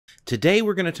Today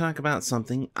we're going to talk about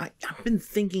something. I've been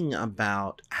thinking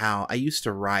about how I used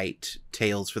to write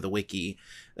tales for the wiki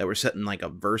that were set in like a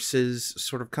versus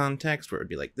sort of context where it would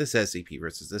be like this SCP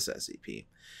versus this SCP.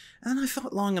 And I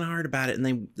thought long and hard about it,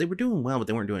 and they were doing well, but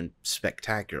they weren't doing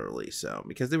spectacularly so,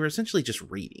 because they were essentially just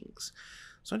readings.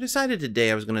 So I decided today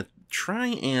I was going to try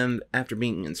and, after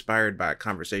being inspired by a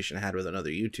conversation I had with another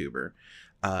YouTuber,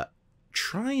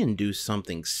 try and do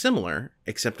something similar,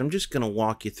 except I'm just going to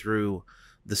walk you through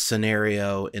the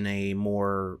scenario in a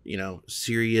more,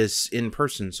 serious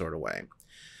in-person sort of way.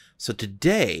 So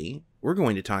today, we're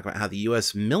going to talk about how the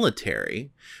U.S. military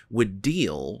would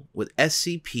deal with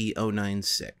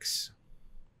SCP-096.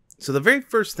 So the very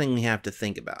first thing we have to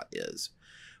think about is,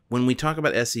 when we talk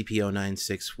about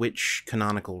SCP-096, which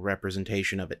canonical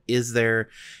representation of it is there?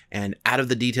 And out of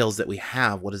the details that we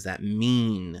have, what does that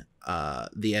mean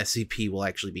the SCP will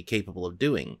actually be capable of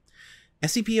doing?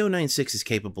 SCP-096 is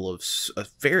capable of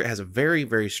has a very,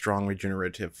 very strong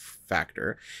regenerative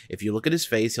factor. If you look at his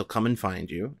face, he'll come and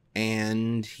find you,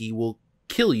 and he will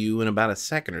kill you in about a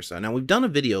second or so. Now, we've done a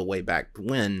video way back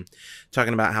when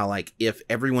talking about how, like, if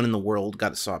everyone in the world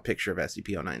saw a picture of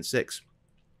SCP-096,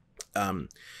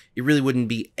 it really wouldn't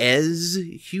be as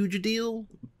huge a deal,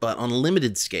 but on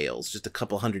limited scales, just a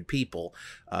couple hundred people,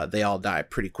 they all die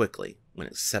pretty quickly. When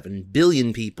it's 7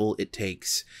 billion people, it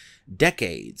takes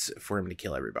decades for him to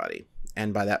kill everybody.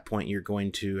 And by that point, you're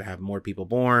going to have more people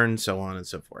born, so on and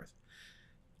so forth.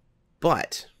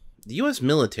 But the U.S.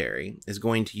 military is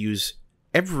going to use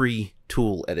every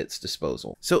tool at its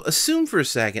disposal. So assume for a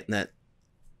second that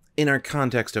in our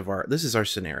context of this is our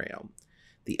scenario.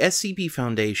 The SCP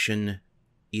Foundation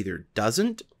either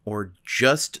doesn't or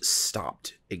just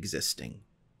stopped existing.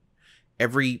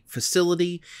 Every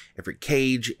facility, every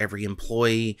cage, every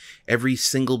employee, every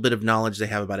single bit of knowledge they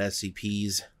have about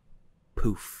SCPs,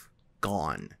 poof,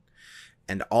 gone.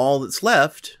 And all that's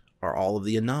left are all of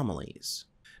the anomalies.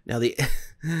 Now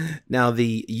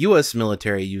the U.S.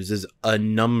 military uses a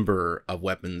number of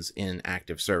weapons in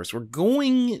active service. We're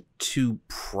going to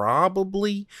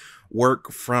probably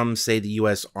work from, say, the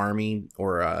U.S. Army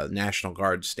or a National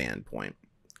Guard standpoint.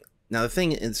 Now, the thing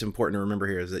that's important to remember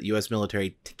here is that U.S.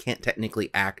 military can't technically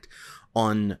act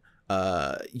on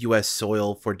U.S.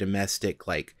 soil for domestic,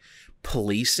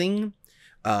 policing.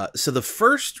 So the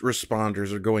first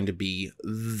responders are going to be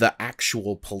the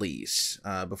actual police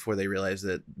before they realize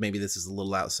that maybe this is a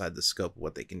little outside the scope of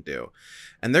what they can do.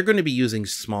 And they're going to be using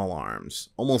small arms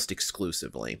almost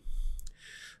exclusively.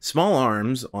 Small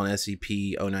arms on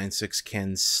SCP-096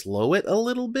 can slow it a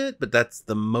little bit, but that's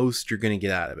the most you're going to get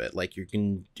out of it. Like, you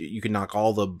can knock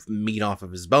all the meat off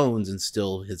of his bones and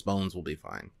still his bones will be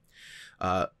fine.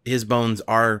 His bones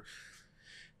are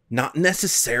not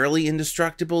necessarily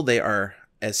indestructible. They are,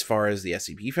 as far as the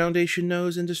SCP Foundation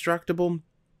knows, indestructible,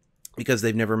 because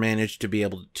they've never managed to be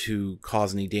able to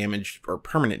cause any damage or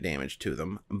permanent damage to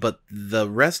them. But the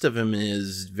rest of him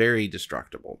is very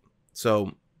destructible.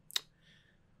 So,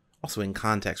 also in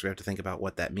context, we have to think about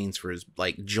what that means for his,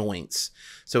 joints.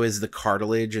 So is the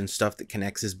cartilage and stuff that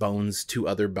connects his bones to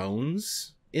other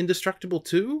bones indestructible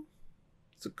too?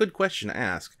 It's a good question to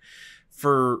ask.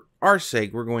 For our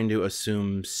sake, we're going to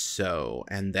assume so,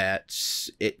 and that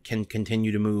it can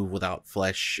continue to move without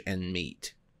flesh and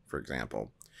meat, for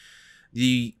example.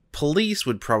 The police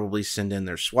would probably send in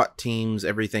their SWAT teams,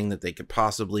 everything that they could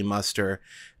possibly muster,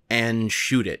 and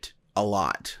shoot it a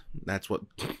lot. That's what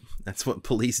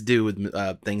police do with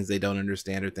things they don't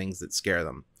understand or things that scare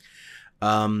them.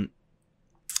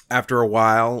 After a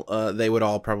while, they would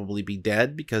all probably be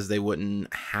dead because they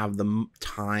wouldn't have the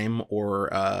time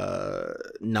or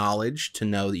knowledge to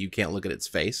know that you can't look at its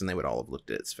face, and they would all have looked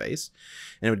at its face,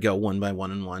 and it would go one by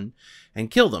one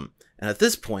and kill them. And at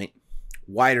this point,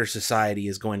 wider society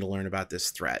is going to learn about this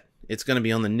threat. It's going to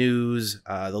be on the news.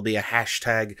 There'll be a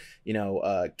hashtag,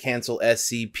 cancel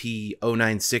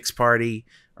SCP-096 party.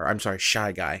 Or, I'm sorry,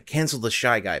 Shy Guy. Cancel the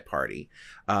Shy Guy party.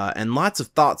 And lots of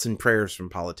thoughts and prayers from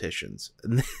politicians.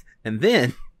 And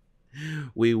then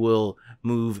we will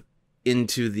move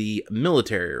into the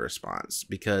military response,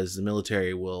 because the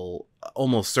military will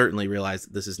almost certainly realize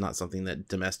that this is not something that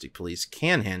domestic police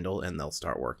can handle, and they'll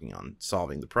start working on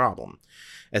solving the problem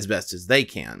as best as they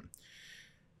can.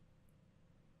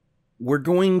 We're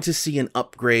going to see an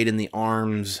upgrade in the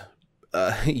arms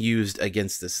used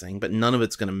against this thing, but none of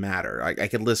it's going to matter. I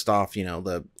could list off,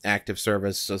 the active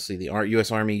service. So see, the U.S.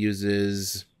 Army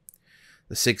uses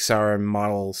the Sig Sauer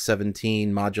Model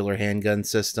 17 modular handgun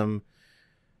system.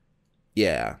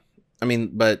 Yeah, I mean,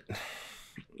 but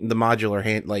the modular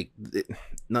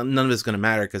none of it's going to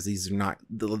matter, because these are not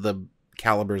the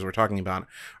calibers we're talking about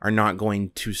are not going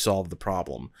to solve the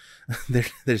problem.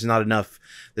 There's not enough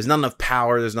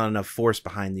power, there's not enough force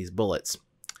behind these bullets.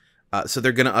 So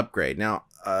they're going to upgrade. Now,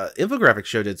 Infographics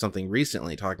Show did something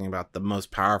recently talking about the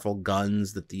most powerful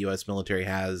guns that the U.S. military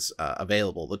has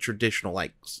available. The traditional,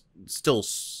 like, still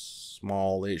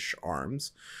smallish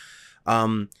arms.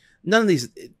 None of these,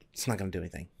 it's not going to do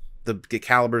anything. The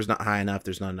caliber is not high enough.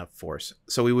 There's not enough force.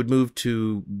 So we would move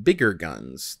to bigger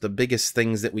guns, the biggest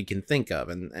things that we can think of.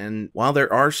 And while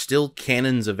there are still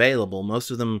cannons available,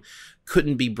 most of them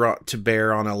couldn't be brought to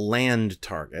bear on a land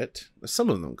target. Some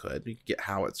of them could. You could get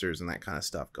howitzers and that kind of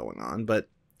stuff going on. But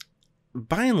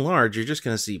by and large, you're just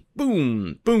going to see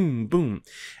boom, boom, boom.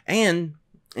 And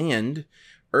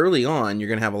early on, you're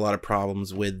going to have a lot of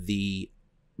problems with the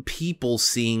people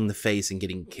seeing the face and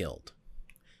getting killed.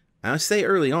 I say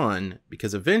early on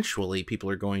because eventually people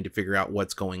are going to figure out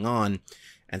what's going on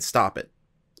and stop it.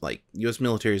 Like, U.S.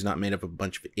 military is not made up of a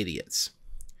bunch of idiots.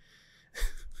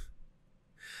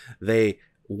 They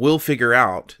will figure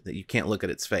out that you can't look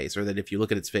at its face, or that if you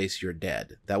look at its face, you're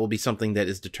dead. That will be something that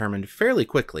is determined fairly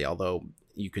quickly, although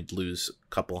you could lose a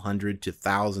couple hundred to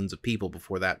thousands of people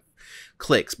before that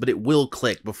clicks. But it will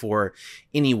click before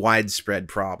any widespread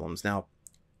problems. Now,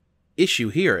 issue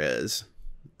here is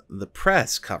the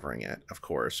press covering it, of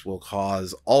course, will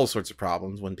cause all sorts of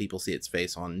problems when people see its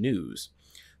face on news.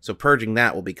 So purging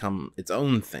that will become its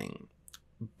own thing.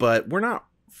 But we're not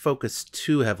focused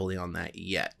too heavily on that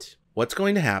yet. What's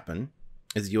going to happen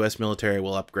is the U.S. military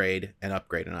will upgrade and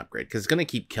upgrade and upgrade, because it's going to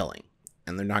keep killing,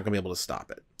 and they're not going to be able to stop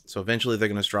it. So eventually they're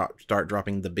going to start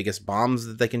dropping the biggest bombs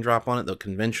that they can drop on it, the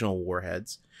conventional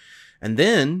warheads. And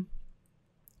then,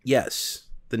 yes,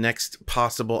 the next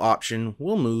possible option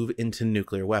will move into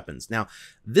nuclear weapons. Now,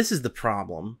 this is the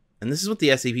problem, and this is what the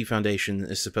SCP Foundation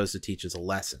is supposed to teach as a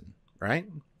lesson, right?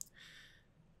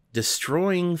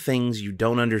 Destroying things you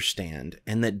don't understand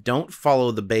and that don't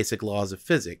follow the basic laws of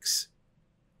physics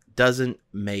doesn't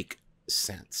make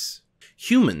sense.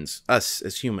 Humans, us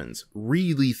as humans,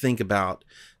 really think about,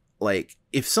 like,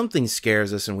 if something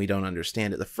scares us and we don't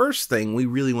understand it, the first thing we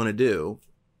really want to do,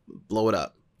 blow it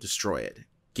up, destroy it,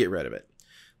 get rid of it.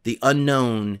 The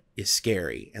unknown is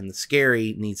scary, and the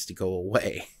scary needs to go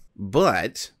away.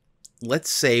 But let's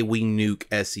say we nuke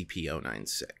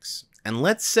SCP-096. And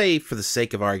let's say, for the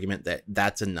sake of argument, that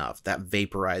that's enough. That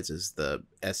vaporizes the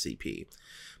SCP.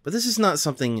 But this is not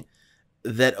something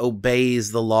that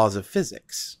obeys the laws of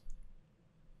physics.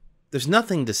 There's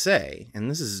nothing to say,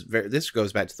 and this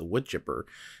goes back to the wood chipper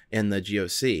in the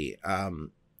GOC.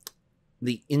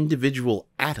 The individual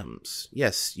atoms,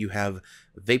 yes, you have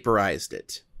vaporized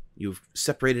it. You've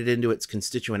separated it into its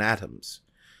constituent atoms.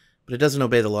 But it doesn't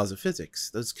obey the laws of physics.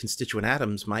 Those constituent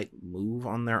atoms might move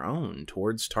on their own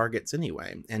towards targets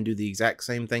anyway, and do the exact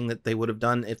same thing that they would have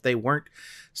done if they weren't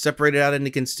separated out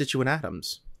into constituent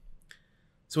atoms.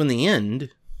 So in the end,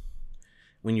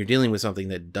 when you're dealing with something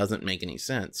that doesn't make any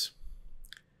sense,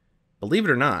 believe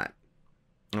it or not,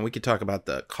 and we could talk about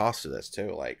the cost of this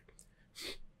too, like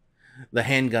the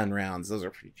handgun rounds, those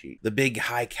are pretty cheap. The big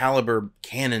high caliber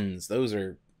cannons, those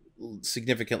are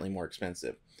significantly more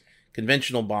expensive.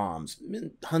 Conventional bombs,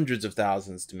 hundreds of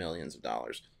thousands to millions of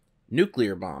dollars.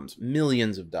 Nuclear bombs,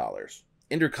 millions of dollars.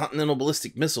 Intercontinental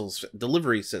ballistic missiles,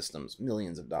 delivery systems,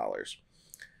 millions of dollars.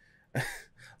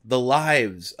 The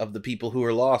lives of the people who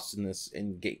are lost in this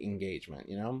engagement,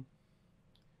 you know?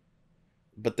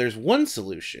 But there's one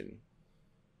solution,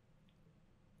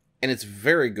 and it's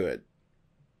very good,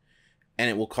 and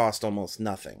it will cost almost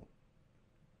nothing.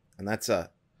 And that's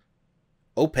a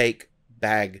opaque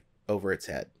bag over its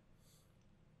head.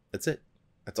 That's it.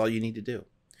 That's all you need to do.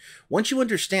 Once you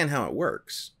understand how it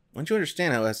works, once you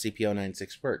understand how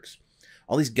SCP-096 works,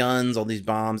 all these guns, all these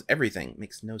bombs, everything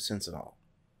makes no sense at all.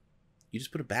 You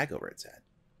just put a bag over its head.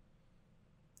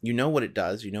 You know what it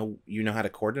does. You know how to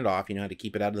cordon it off. You know how to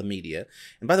keep it out of the media.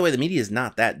 And by the way, the media is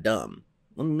not that dumb.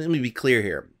 Let me be clear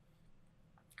here.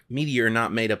 Media are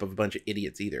not made up of a bunch of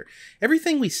idiots either.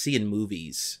 Everything we see in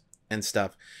movies and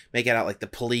stuff make it out like the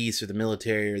police or the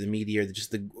military or the media or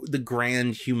just the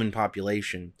grand human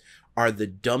population are the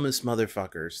dumbest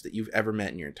motherfuckers that you've ever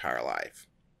met in your entire life.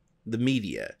 The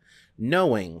media,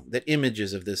 knowing that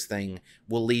images of this thing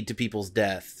will lead to people's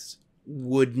deaths,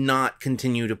 would not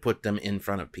continue to put them in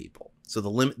front of people. So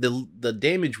the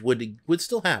damage would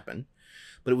still happen,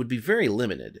 but it would be very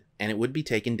limited, and it would be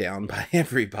taken down by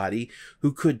everybody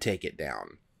who could take it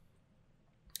down.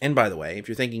 And by the way, if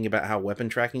you're thinking about how weapon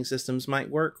tracking systems might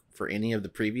work for any of the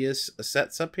previous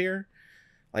sets up here,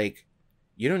 like,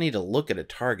 you don't need to look at a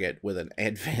target with an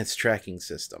advanced tracking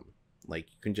system.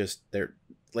 Like, you can just,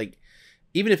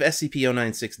 Even if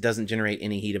SCP-096 doesn't generate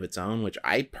any heat of its own, which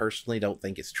I personally don't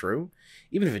think is true,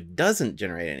 even if it doesn't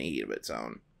generate any heat of its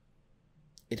own,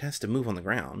 it has to move on the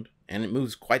ground, and it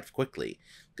moves quite quickly.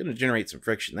 It's going to generate some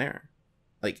friction there.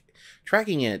 Like,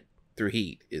 tracking it through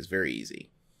heat is very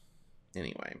easy.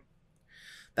 Anyway,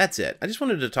 that's it. I just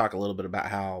wanted to talk a little bit about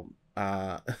how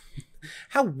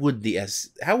how would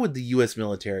the U.S.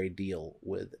 military deal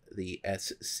with the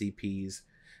SCPs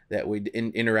that we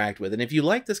interact with. And if you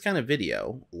like this kind of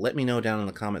video, let me know down in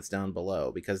the comments down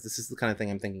below, because this is the kind of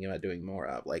thing I'm thinking about doing more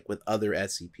of, like with other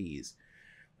SCPs.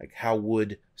 Like, how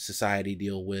would society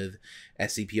deal with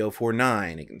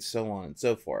SCP-049 and so on and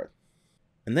so forth.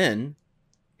 And then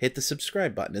hit the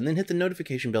subscribe button, and then hit the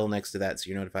notification bell next to that so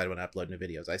you're notified when I upload new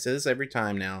videos. I say this every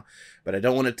time now, but I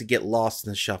don't want it to get lost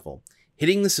in the shuffle.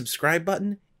 Hitting the subscribe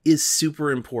button is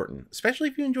super important, especially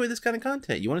if you enjoy this kind of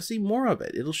content. You want to see more of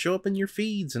it. It'll show up in your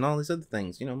feeds and all these other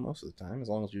things, you know, most of the time, as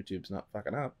long as YouTube's not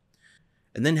fucking up.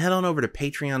 And then head on over to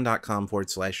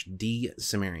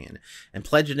patreon.com/TheCimmerian and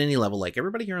pledge at any level like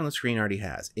everybody here on the screen already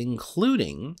has,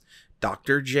 including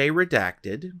Dr. J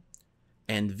Redacted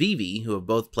and Vivi, who have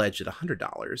both pledged at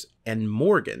 $100, and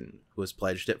Morgan, who has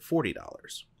pledged at $40.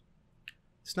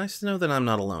 It's nice to know that I'm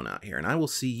not alone out here, and I will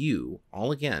see you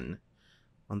all again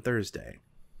on Thursday.